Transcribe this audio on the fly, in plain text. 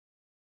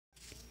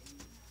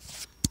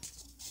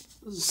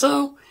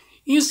So,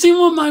 you see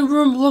what my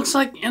room looks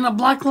like in a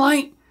black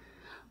light?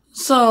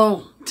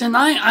 So,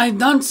 tonight I've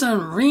done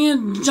some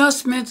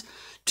readjustments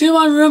to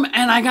my room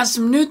and I got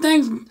some new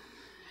things,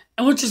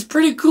 which is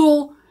pretty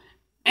cool.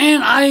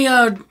 And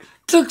I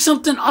took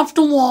something off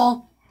the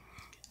wall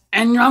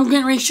and I'm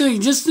getting ready to show you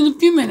just in a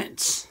few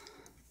minutes.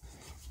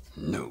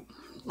 No,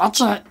 not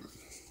that.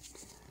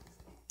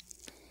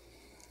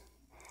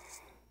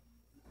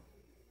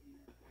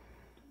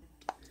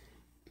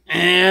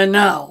 And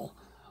now,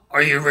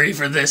 are you ready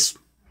for this?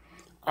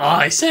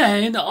 I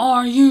said,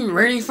 are you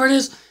ready for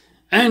this?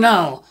 And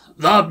now,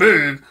 the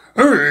big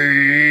reveal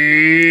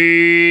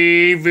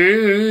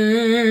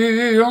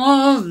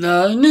of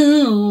the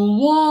new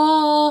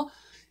wall.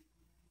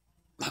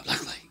 My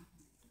black light.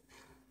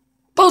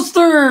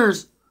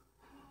 Posters!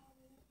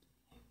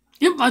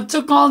 Yep, I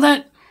took all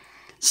that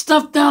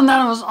stuff down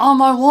that was on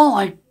my wall.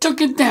 I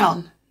took it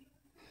down.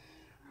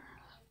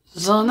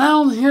 So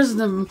now, here's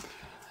the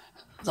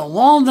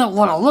wall that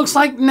what it looks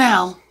like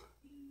now.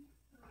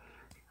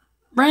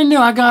 Brand new.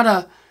 I got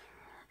a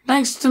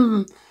thanks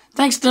to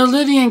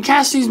Lydia and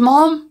Cassie's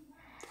mom.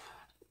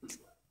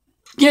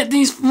 Get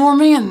these for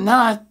me, and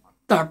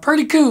they're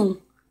pretty cool.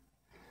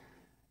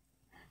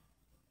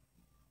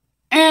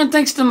 And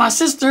thanks to my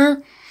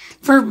sister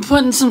for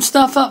putting some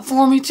stuff up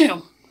for me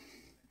too.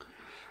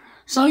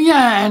 So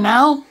yeah, and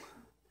now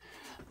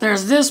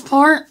there's this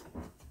part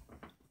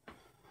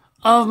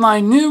of my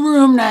new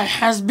room that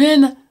has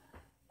been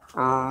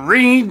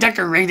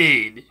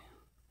redecorated.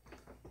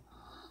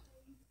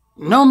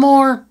 No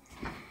more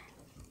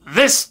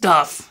this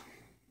stuff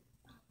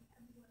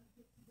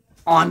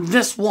on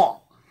this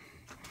wall.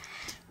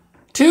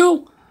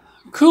 2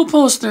 cool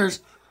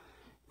posters.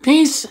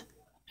 Peace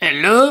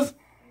and love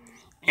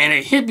and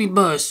a hippie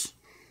bus.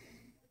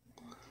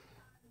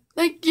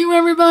 Thank you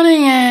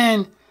everybody,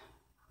 and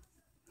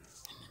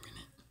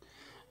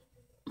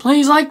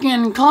please like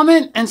and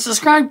comment and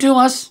subscribe to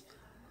us.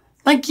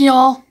 Thank you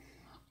all.